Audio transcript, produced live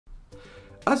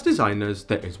As designers,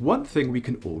 there is one thing we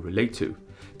can all relate to.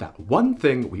 That one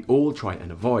thing we all try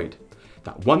and avoid.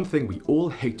 That one thing we all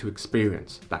hate to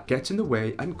experience that gets in the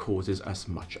way and causes us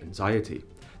much anxiety.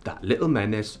 That little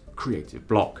menace, creative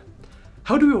block.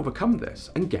 How do we overcome this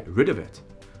and get rid of it?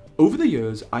 Over the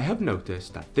years, I have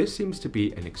noticed that this seems to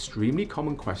be an extremely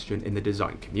common question in the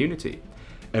design community.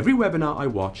 Every webinar I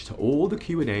watch to all the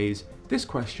Q&As, this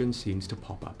question seems to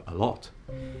pop up a lot.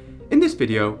 In this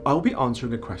video, I'll be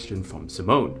answering a question from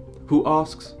Simone, who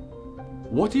asks,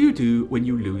 what do you do when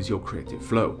you lose your creative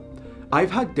flow?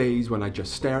 I've had days when I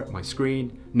just stare at my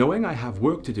screen, knowing I have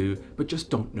work to do, but just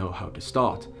don't know how to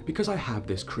start, because I have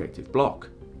this creative block.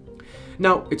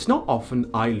 Now, it's not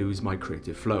often I lose my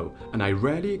creative flow, and I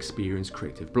rarely experience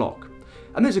creative block.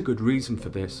 And there's a good reason for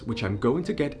this, which I'm going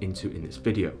to get into in this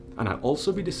video, and I'll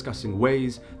also be discussing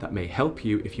ways that may help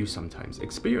you if you sometimes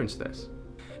experience this.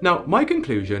 Now, my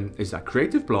conclusion is that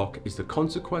creative block is the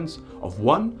consequence of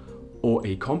one or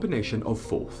a combination of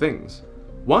four things.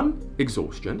 1.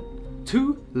 Exhaustion.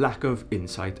 2. Lack of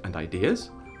insight and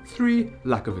ideas. 3.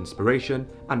 Lack of inspiration.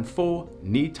 And 4.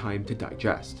 Need time to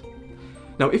digest.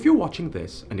 Now, if you're watching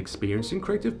this and experiencing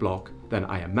creative block, then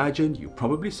I imagine you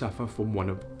probably suffer from one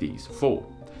of these four.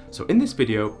 So in this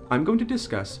video, I'm going to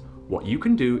discuss what you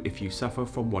can do if you suffer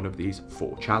from one of these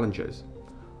four challenges.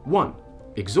 1.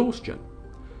 Exhaustion.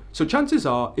 So chances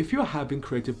are, if you're having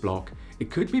creative block, it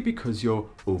could be because you're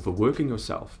overworking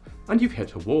yourself and you've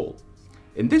hit a wall.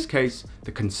 In this case,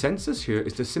 the consensus here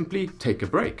is to simply take a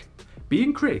break.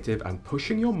 Being creative and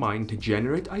pushing your mind to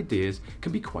generate ideas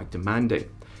can be quite demanding.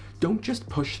 Don't just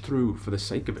push through for the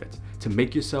sake of it, to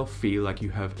make yourself feel like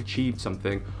you have achieved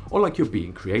something or like you're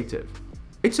being creative.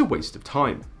 It's a waste of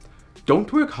time.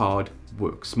 Don't work hard,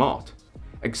 work smart.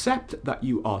 Accept that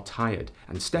you are tired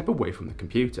and step away from the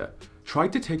computer. Try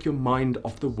to take your mind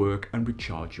off the work and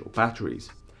recharge your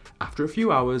batteries. After a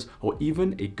few hours or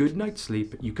even a good night's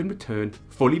sleep, you can return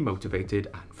fully motivated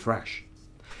and fresh.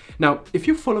 Now, if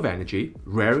you're full of energy,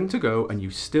 raring to go, and you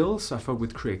still suffer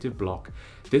with creative block,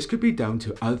 this could be down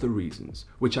to other reasons,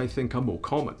 which I think are more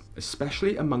common,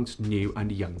 especially amongst new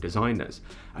and young designers.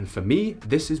 And for me,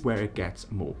 this is where it gets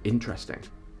more interesting.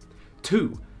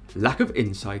 2. Lack of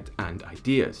insight and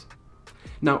ideas.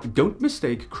 Now, don't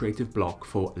mistake creative block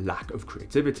for lack of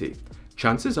creativity.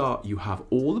 Chances are you have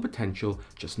all the potential,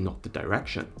 just not the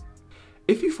direction.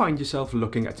 If you find yourself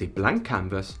looking at a blank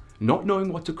canvas, not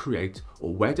knowing what to create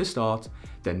or where to start,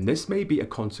 then this may be a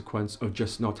consequence of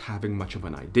just not having much of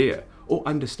an idea or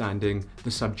understanding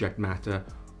the subject matter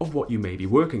of what you may be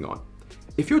working on.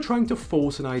 If you're trying to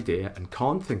force an idea and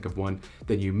can't think of one,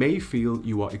 then you may feel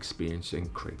you are experiencing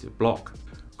creative block.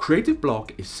 Creative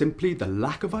block is simply the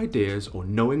lack of ideas or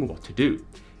knowing what to do.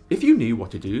 If you knew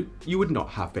what to do, you would not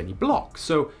have any block.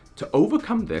 So to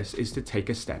overcome this is to take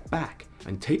a step back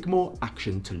and take more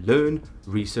action to learn,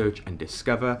 research and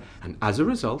discover, and as a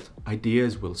result,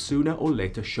 ideas will sooner or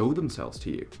later show themselves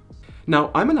to you. Now,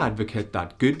 I'm an advocate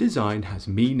that good design has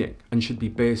meaning and should be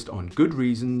based on good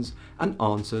reasons and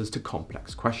answers to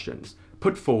complex questions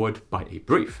put forward by a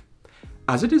brief.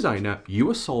 As a designer, you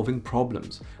are solving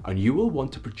problems and you will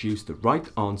want to produce the right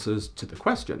answers to the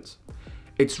questions.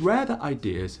 It's rare that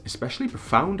ideas, especially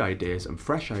profound ideas and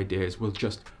fresh ideas, will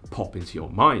just pop into your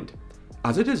mind.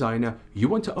 As a designer, you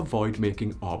want to avoid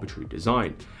making arbitrary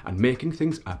design and making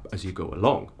things up as you go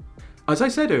along. As I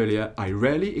said earlier, I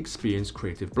rarely experience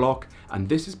creative block, and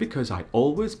this is because I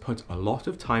always put a lot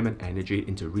of time and energy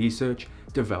into research,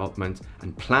 development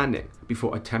and planning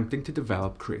before attempting to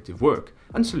develop creative work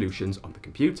and solutions on the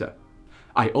computer.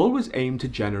 I always aim to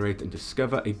generate and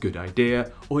discover a good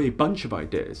idea or a bunch of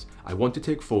ideas I want to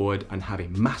take forward and have a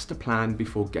master plan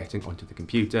before getting onto the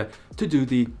computer to do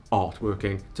the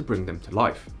artworking to bring them to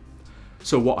life.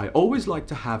 So what I always like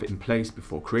to have in place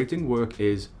before creating work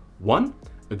is 1.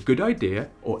 A good idea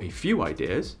or a few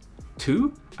ideas,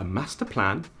 2. A master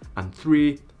plan, and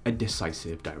 3. A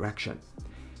decisive direction.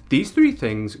 These three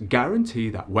things guarantee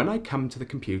that when I come to the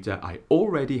computer, I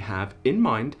already have in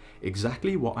mind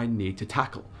exactly what I need to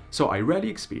tackle, so I rarely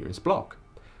experience block.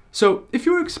 So if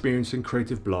you're experiencing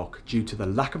creative block due to the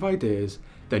lack of ideas,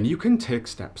 then you can take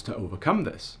steps to overcome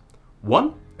this.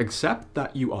 1. Accept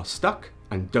that you are stuck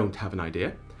and don't have an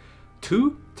idea.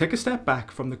 2. Take a step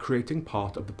back from the creating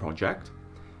part of the project.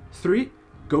 3.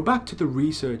 Go back to the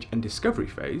research and discovery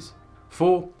phase.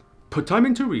 4. Put time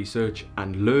into research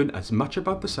and learn as much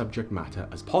about the subject matter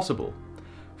as possible.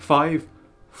 5.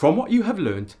 From what you have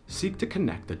learned, seek to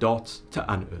connect the dots to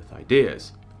unearth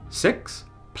ideas. 6.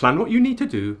 Plan what you need to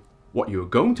do, what you are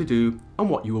going to do, and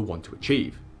what you will want to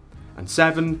achieve. And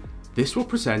 7. This will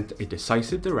present a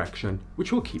decisive direction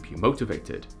which will keep you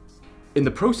motivated. In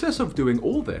the process of doing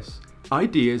all this,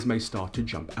 ideas may start to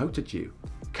jump out at you.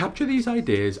 Capture these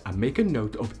ideas and make a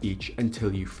note of each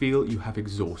until you feel you have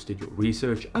exhausted your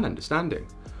research and understanding.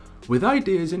 With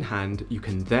ideas in hand, you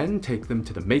can then take them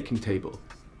to the making table.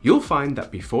 You'll find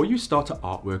that before you start to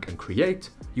artwork and create,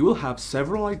 you will have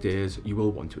several ideas you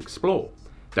will want to explore.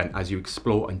 Then as you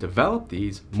explore and develop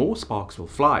these, more sparks will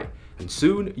fly, and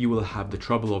soon you will have the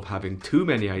trouble of having too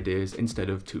many ideas instead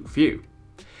of too few.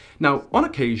 Now, on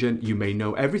occasion, you may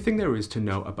know everything there is to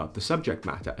know about the subject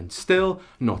matter and still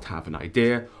not have an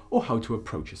idea or how to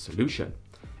approach a solution.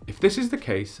 If this is the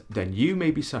case, then you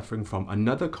may be suffering from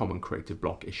another common creative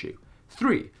block issue.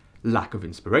 3. Lack of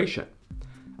inspiration.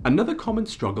 Another common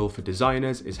struggle for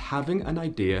designers is having an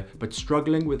idea but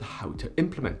struggling with how to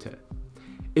implement it.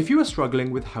 If you are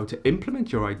struggling with how to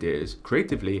implement your ideas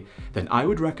creatively, then I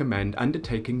would recommend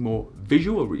undertaking more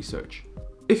visual research.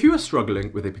 If you are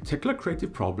struggling with a particular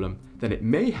creative problem, then it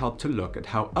may help to look at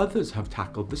how others have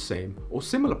tackled the same or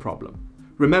similar problem.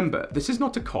 Remember, this is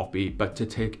not to copy, but to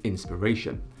take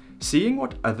inspiration. Seeing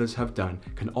what others have done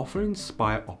can often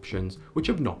inspire options which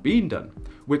have not been done,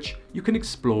 which you can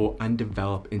explore and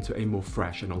develop into a more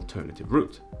fresh and alternative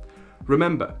route.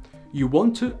 Remember, you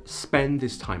want to spend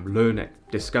this time learning,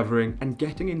 discovering, and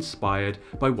getting inspired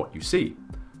by what you see.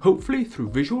 Hopefully, through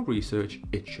visual research,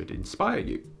 it should inspire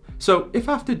you. So if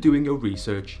after doing your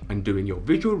research and doing your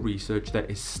visual research there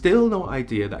is still no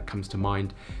idea that comes to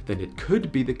mind, then it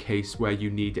could be the case where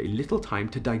you need a little time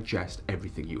to digest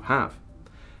everything you have.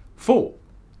 4.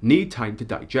 Need time to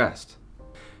digest.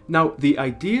 Now, the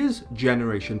ideas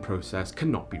generation process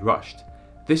cannot be rushed.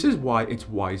 This is why it's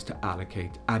wise to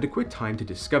allocate adequate time to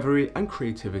discovery and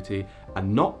creativity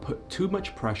and not put too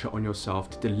much pressure on yourself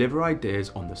to deliver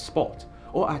ideas on the spot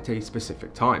or at a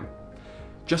specific time.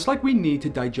 Just like we need to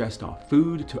digest our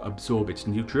food to absorb its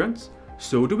nutrients,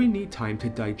 so do we need time to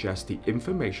digest the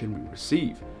information we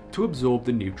receive, to absorb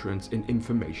the nutrients in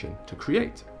information to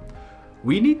create.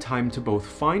 We need time to both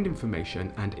find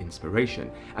information and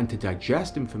inspiration, and to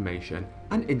digest information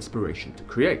and inspiration to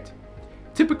create.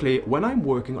 Typically, when I'm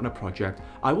working on a project,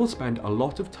 I will spend a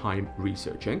lot of time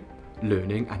researching,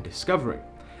 learning and discovering,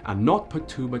 and not put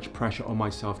too much pressure on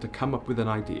myself to come up with an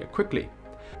idea quickly.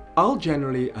 I'll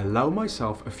generally allow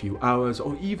myself a few hours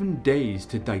or even days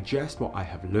to digest what I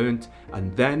have learnt,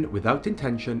 and then without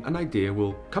intention an idea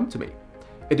will come to me.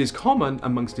 It is common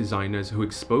amongst designers who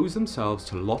expose themselves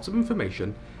to lots of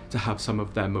information to have some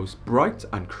of their most bright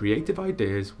and creative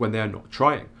ideas when they are not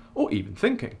trying or even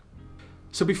thinking.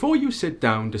 So before you sit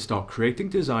down to start creating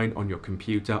design on your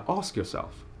computer, ask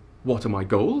yourself, what are my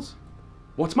goals?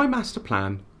 What's my master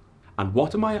plan? And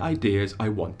what are my ideas I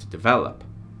want to develop?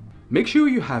 Make sure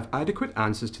you have adequate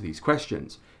answers to these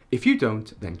questions. If you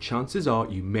don't, then chances are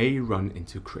you may run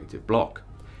into creative block.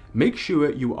 Make sure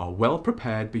you are well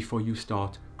prepared before you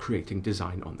start creating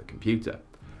design on the computer.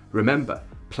 Remember,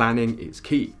 planning is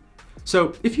key.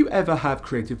 So if you ever have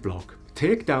creative block,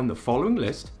 take down the following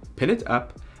list, pin it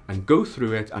up, and go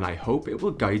through it, and I hope it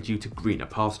will guide you to greener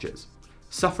pastures.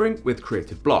 Suffering with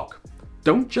creative block.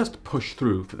 Don't just push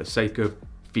through for the sake of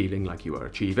feeling like you are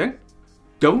achieving.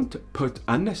 Don't put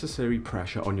unnecessary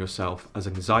pressure on yourself, as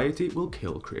anxiety will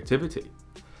kill creativity.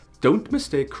 Don't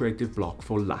mistake creative block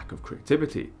for lack of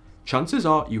creativity. Chances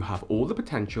are you have all the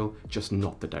potential, just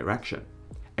not the direction.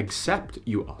 Accept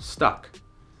you are stuck.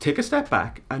 Take a step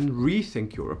back and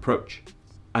rethink your approach.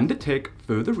 Undertake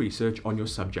further research on your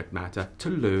subject matter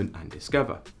to learn and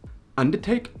discover.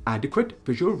 Undertake adequate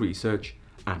visual research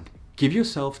and give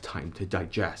yourself time to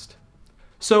digest.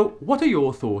 So, what are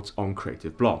your thoughts on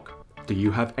creative block? Do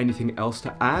you have anything else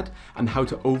to add and how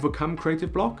to overcome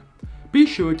creative block? Be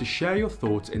sure to share your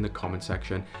thoughts in the comment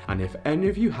section, and if any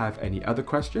of you have any other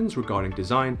questions regarding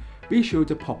design, be sure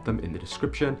to pop them in the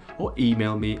description or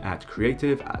email me at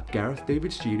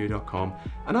creative@garethdavidstudio.com,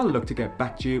 and I'll look to get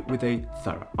back to you with a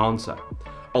thorough answer.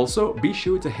 Also, be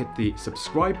sure to hit the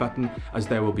subscribe button, as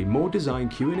there will be more design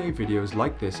Q&A videos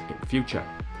like this in the future.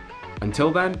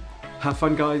 Until then, have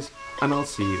fun guys, and I'll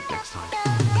see you next time.